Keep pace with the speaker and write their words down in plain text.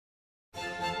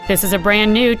This is a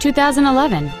brand new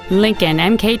 2011 Lincoln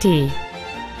MKT.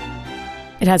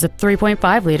 It has a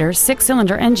 3.5-liter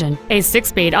 6-cylinder engine, a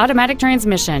 6-speed automatic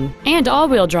transmission, and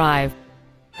all-wheel drive.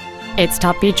 Its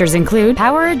top features include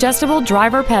power-adjustable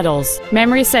driver pedals,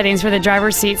 memory settings for the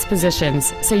driver's seat's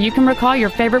positions, so you can recall your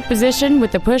favorite position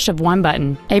with the push of one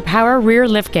button, a power rear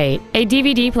liftgate, a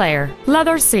DVD player,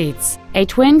 leather seats, a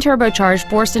twin-turbocharged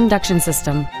forced induction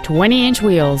system, 20-inch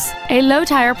wheels, a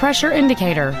low-tire pressure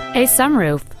indicator, a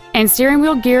sunroof, and steering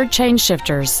wheel geared change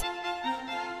shifters.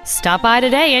 Stop by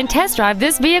today and test drive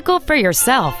this vehicle for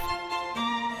yourself.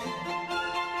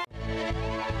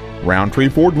 Rountree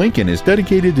Ford Lincoln is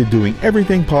dedicated to doing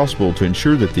everything possible to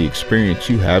ensure that the experience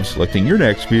you have selecting your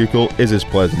next vehicle is as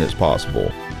pleasant as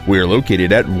possible. We are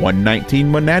located at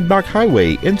 119 Monadnock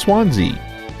Highway in Swansea.